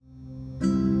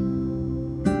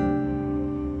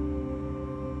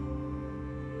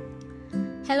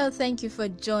Hello, thank you for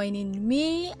joining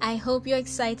me. I hope you're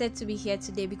excited to be here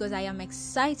today because I am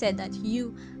excited that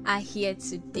you are here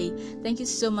today. Thank you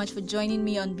so much for joining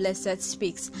me on Blessed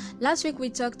Speaks. Last week we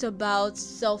talked about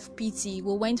self-pity.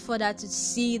 We went further to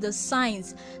see the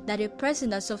signs that a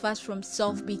person that suffers from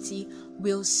self-pity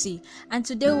will see. And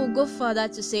today we'll go further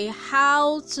to say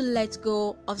how to let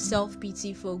go of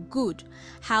self-pity for good.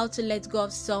 How to let go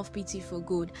of self-pity for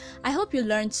good. I hope you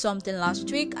learned something last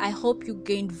week. I hope you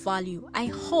gained value. I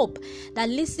hope that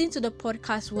listening to the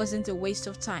podcast wasn't a waste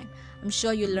of time. I'm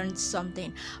sure you learned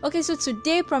something. Okay, so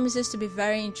today promises to be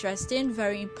very interesting,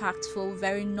 very impactful,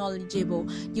 very knowledgeable.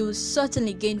 You will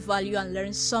certainly gain value and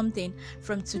learn something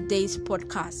from today's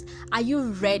podcast. Are you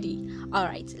ready? All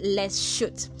right, let's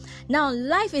shoot. Now,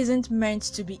 life isn't meant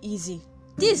to be easy.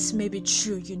 This may be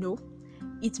true,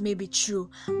 It may be true.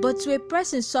 But to a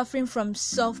person suffering from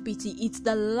self-pity, it's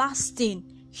the last thing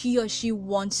he or she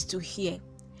wants to hear.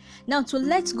 Now, to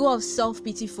let go of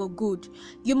self-pity for good,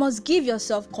 you must give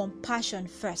yourself compassion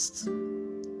first.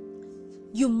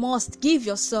 You must give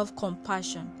yourself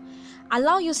compassion.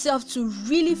 Allow yourself to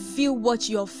really feel what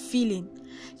you're feeling.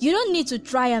 You don't need to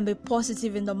try and be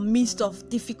positive in the midst of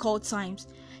difficult times.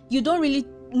 You don't really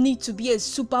need to be a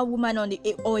superwoman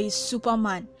or a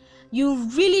superman. You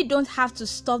really don't have to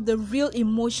stuff the real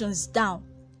emotions down.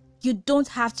 You don't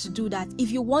have to do that.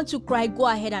 If you want to cry, go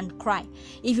ahead and cry.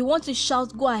 If you want to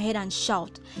shout, go ahead and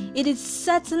shout. It is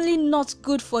certainly not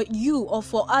good for you or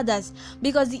for others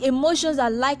because the emotions are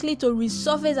likely to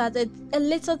resurface at a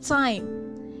later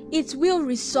time. It will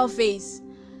resurface.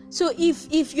 So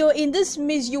if you're in this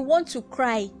midst, you want to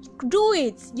cry, do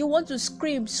it. You want to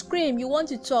scream. You want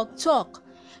to talk.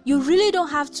 You really don't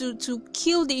have to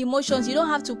kill the emotions. You don't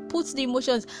have to put the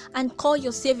emotions and call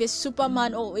yourself a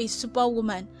superman or a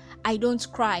superwoman. I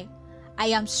don't cry. I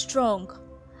am strong.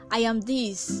 I am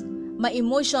this. My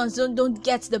emotions don't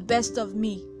get the best of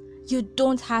me. You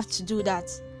don't have to do that.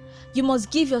 You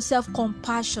must give yourself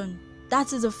compassion.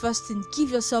 That is the first thing. Give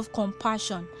yourself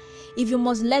compassion. If you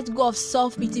must let go of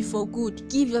self-pity for good,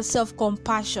 give yourself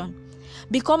compassion.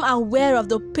 Become aware of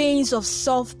the pains of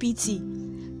self-pity.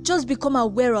 Just become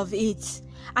aware of it.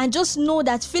 And just know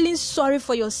that feeling sorry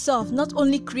for yourself not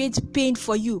only creates pain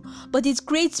for you, but it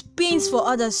creates pains for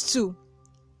others too.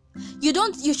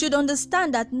 You should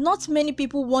understand that not many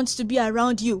people want to be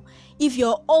around you if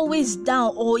you're always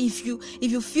down or if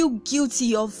you feel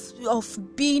guilty of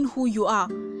being who you are.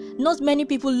 Not many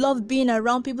people love being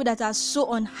around people that are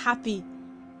so unhappy.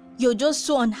 You're just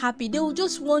so unhappy. They will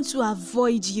just want to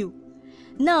avoid you.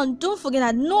 Now, don't forget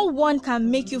that no one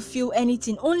can make you feel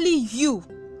anything. Only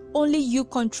you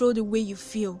control the way you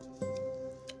feel.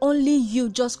 Only you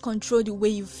just control the way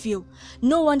you feel.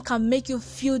 No one can make you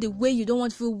feel the way you don't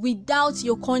want to feel without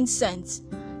your consent.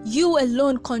 You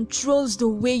alone controls the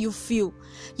way you feel.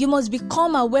 You must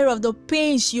become aware of the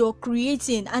pains you're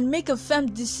creating and make a firm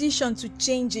decision to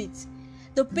change it.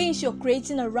 The pains you're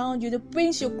creating around you, the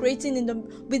pains you're creating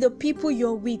with the people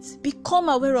you're with. Become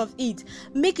aware of it.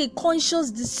 Make a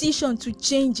conscious decision to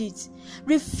change it.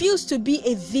 Refuse to be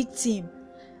a victim.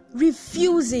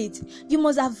 Refuse it. You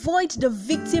must avoid the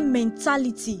victim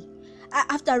mentality.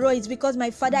 After all, it's because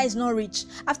my father is not rich.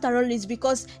 After all, it's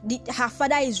because her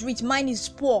father is rich, mine is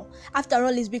poor. After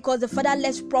all, it's because the father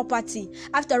left property.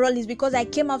 After all, it's because I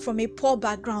came out from a poor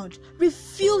background.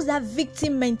 Refuse that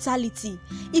victim mentality.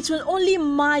 It will only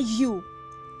mar you.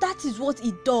 That is what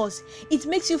it does. It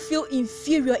makes you feel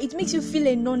inferior. It makes you feel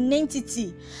a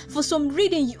non-entity. For some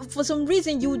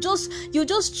reason, you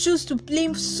just choose to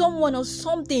blame someone or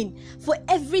something for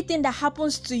everything that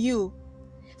happens to you.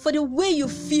 For the way you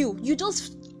feel, you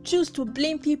just choose to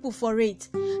blame people for it.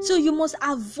 So you must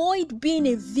avoid being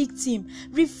a victim.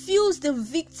 Refuse the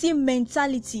victim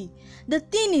mentality. The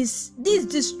thing is, this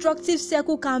destructive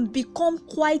circle can become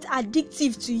quite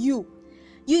addictive to you.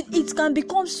 It can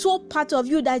become so part of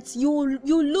you that you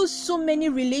lose so many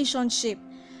relationships.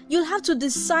 You'll have to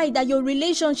decide that your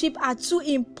relationships are too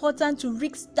important to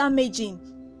risk damaging.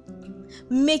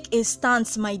 Make a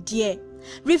stance, my dear.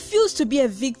 Refuse to be a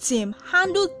victim.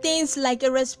 Handle things like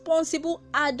a responsible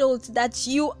adult that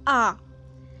you are.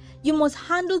 You must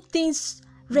handle things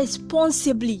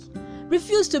responsibly.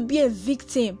 Refuse to be a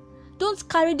victim. Don't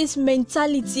carry this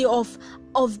mentality of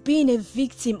being a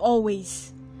victim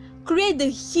always. Create the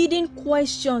hidden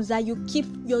questions that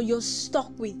you're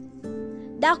stuck with.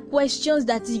 That questions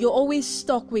that you're always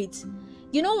stuck with.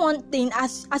 You know one thing,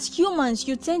 as humans,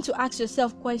 you tend to ask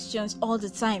yourself questions all the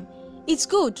time. It's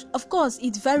good. Of course,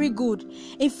 it's very good.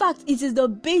 In fact, it is the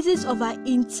basis of our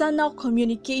internal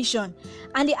communication.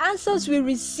 And the answers we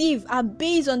receive are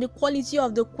based on the quality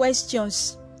of the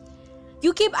questions.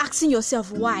 You keep asking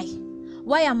yourself why.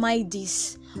 Why am I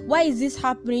this? Why is this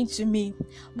happening to me?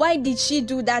 Why did she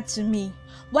do that to me?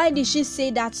 Why did she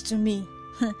say that to me?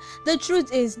 The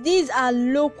truth is, these are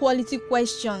low quality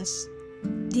questions.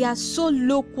 They are so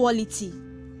low quality.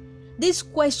 These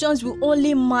questions will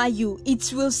only mar you.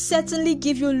 It will certainly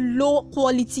give you low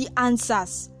quality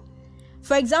answers.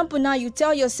 For example, now you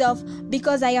tell yourself,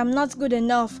 because I am not good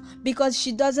enough, because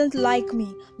she doesn't like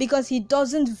me, because he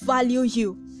doesn't value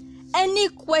you. Any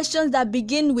questions that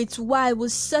begin with why will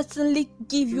certainly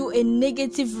give you a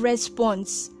negative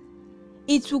response.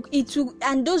 It will,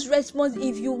 and those responses,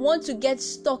 if you want to get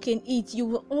stuck in it, you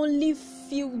will only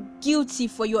feel guilty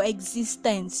for your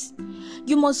existence.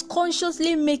 You must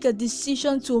consciously make a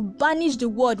decision to banish the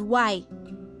word why.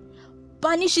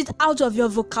 Banish it out of your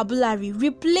vocabulary.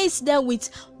 Replace them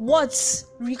with what.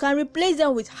 You can replace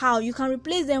them with how. You can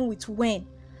replace them with when.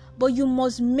 But you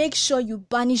must make sure you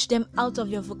banish them out of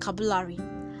your vocabulary.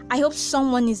 I hope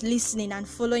someone is listening and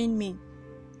following me.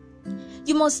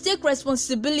 You must take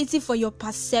responsibility for your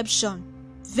perception.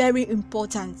 Very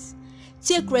important.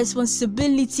 Take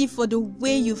responsibility for the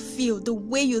way you feel, the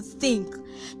way you think.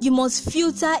 You must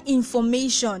filter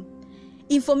information.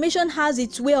 Information has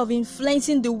its way of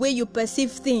influencing the way you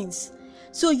perceive things.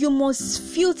 So you must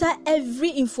filter every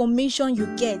information you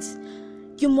get.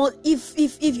 You must,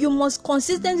 if you must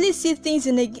consistently see things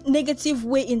in a negative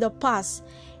way in the past,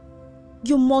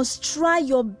 you must try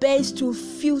your best to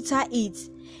filter it.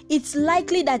 It's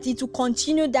likely that it will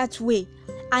continue that way,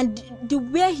 and the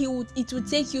way it will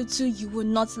take you to, you will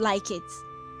not like it.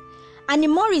 Annie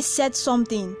Morris said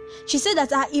something. She said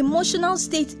that our emotional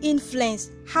state influence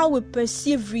how we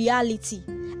perceive reality,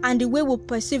 and the way we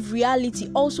perceive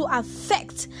reality also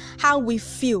affects how we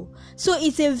feel. So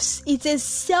it's a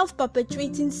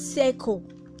self-perpetuating circle.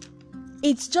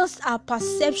 It's just our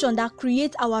perception that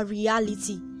creates our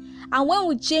reality. And when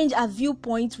we change our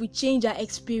viewpoint, we change our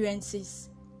experiences.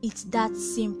 It's that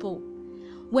simple.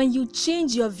 When you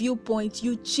change your viewpoint,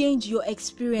 you change your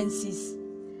experiences.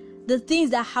 The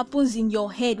things that happens in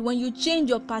your head, when you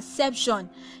change your perception,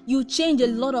 you change a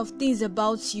lot of things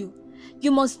about you.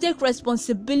 You must take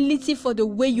responsibility for the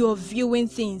way you are viewing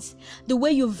things, the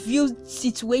way you view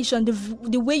situations,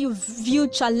 the way you view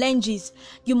challenges.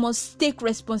 You must take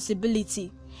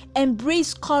responsibility.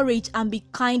 Embrace courage and be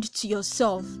kind to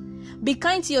yourself. Be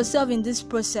kind to yourself in this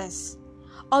process.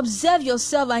 Observe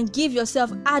yourself and give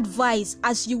yourself advice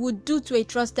as you would do to a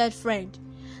trusted friend.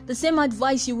 The same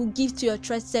advice you will give to your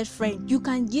trusted friend, you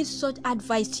can give such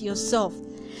advice to yourself.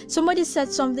 Somebody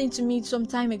said something to me some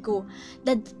time ago,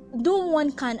 that no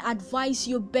one can advise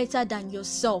you better than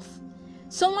yourself.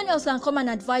 Someone else can come and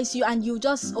advise you and you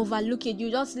just overlook it. You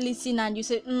just listen and you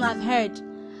say, I've heard.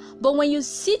 But when you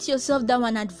sit yourself down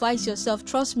and advise yourself,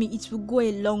 trust me, it will go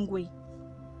a long way.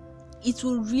 It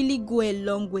will really go a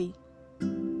long way.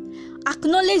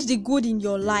 Acknowledge the good in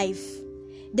your life.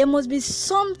 There must be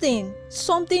something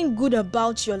good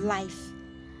about your life.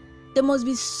 There must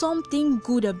be something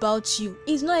good about you.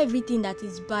 It's not everything that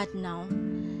is bad now.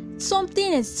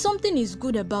 Something is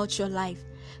good about your life.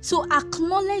 So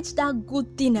acknowledge that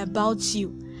good thing about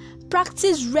you.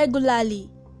 Practice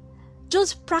regularly.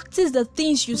 Just practice the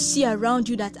things you see around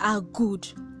you that are good.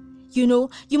 You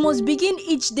must begin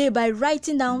each day by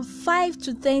writing down 5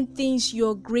 to 10 things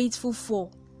you're grateful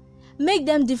for. Make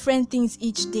them different things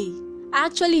each day. I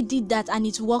actually did that and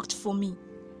it worked for me.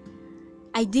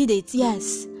 I did it,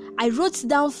 yes. I wrote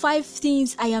down 5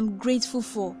 things I am grateful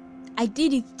for. I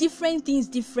did it, different things,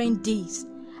 different days,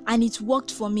 and it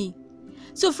worked for me.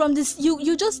 So from this,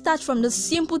 you just start from the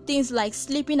simple things like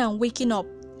sleeping and waking up.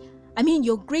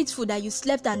 You're grateful that you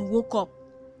slept and woke up.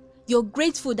 You're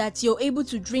grateful that you're able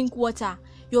to drink water.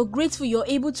 You're grateful you're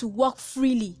able to walk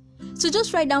freely. So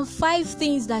just write down 5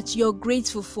 things that you're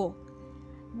grateful for.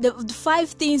 The 5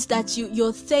 things that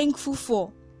you're thankful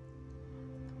for.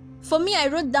 For me, I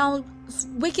wrote down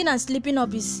waking and sleeping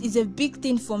up is a big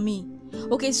thing for me.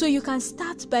 Okay, so you can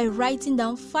start by writing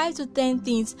down 5 to 10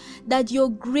 things that you're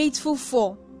grateful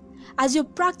for. As you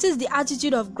practice the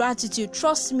attitude of gratitude,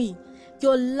 trust me,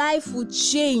 your life will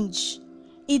change.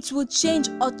 It will change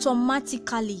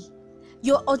automatically.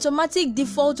 Your automatic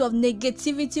default of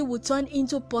negativity will turn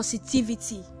into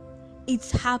positivity. It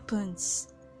happens.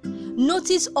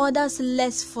 Notice others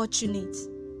less fortunate.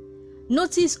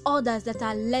 Notice others that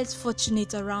are less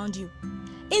fortunate around you.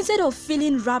 Instead of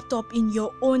feeling wrapped up in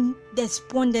your own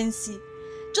despondency,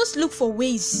 just look for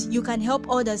ways you can help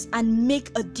others and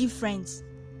make a difference.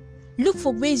 Look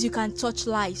for ways you can touch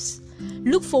lives.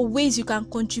 Look for ways you can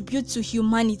contribute to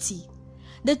humanity.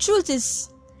 The truth is,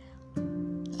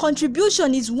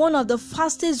 contribution is one of the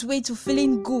fastest ways to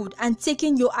feeling good and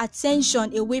taking your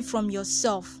attention away from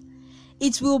yourself.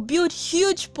 It will build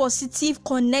huge positive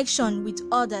connection with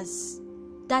others.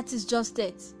 That is just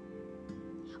it.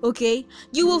 Okay?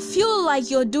 You will feel like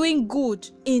you're doing good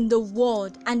in the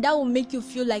world, and that will make you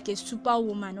feel like a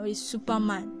superwoman or a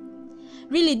superman.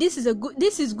 Really, this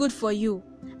is good for you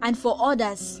and for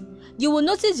others. You will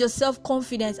notice your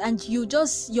self-confidence, and your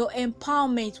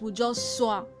empowerment will just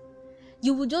soar.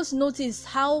 You will just notice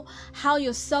how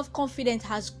your self-confidence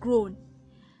has grown.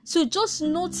 So just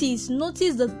notice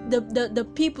the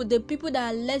people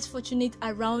that are less fortunate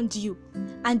around you,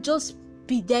 and just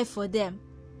be there for them.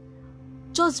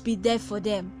 Just be there for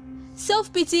them.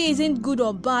 Self-pity isn't good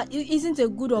or bad. It isn't a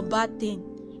good or bad thing.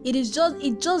 It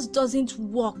just doesn't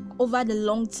work over the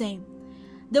long term.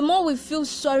 The more we feel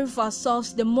sorry for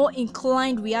ourselves, the more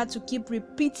inclined we are to keep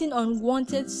repeating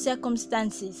unwanted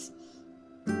circumstances.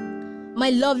 My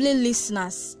lovely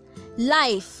listeners,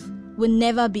 life will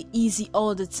never be easy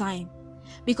all the time,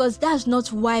 because that's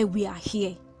not why we are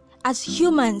here. As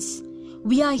humans,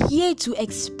 we are here to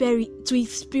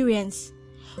experience.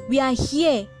 We are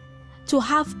here to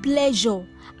have pleasure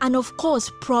and, of course,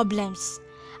 problems.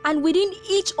 And within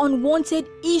each unwanted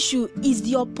issue is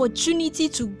the opportunity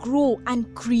to grow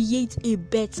and create a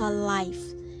better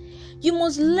life. You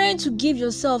must learn to give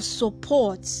yourself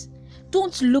support.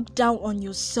 Don't look down on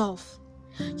yourself.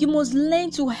 You must learn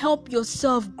to help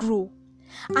yourself grow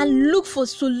and look for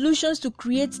solutions to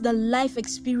create the life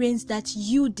experience that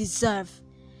you deserve.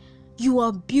 You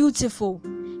are beautiful.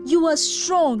 You are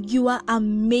strong. You are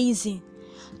amazing.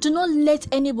 Do not let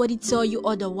anybody tell you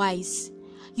otherwise.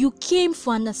 You came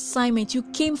for an assignment. You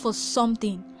came for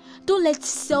something. Don't let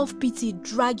self-pity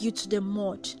drag you to the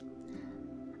mud.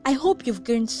 I hope you've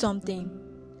gained something.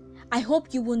 I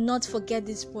hope you will not forget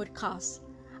this podcast.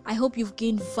 I hope you've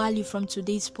gained value from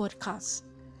today's podcast.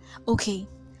 Okay.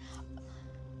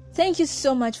 Thank you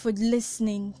so much for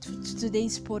listening to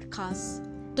today's podcast.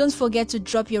 Don't forget to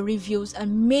drop your reviews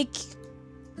and make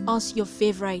us your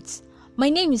favorites. My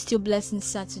name is still Blessing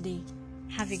Saturday.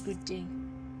 Have a good day.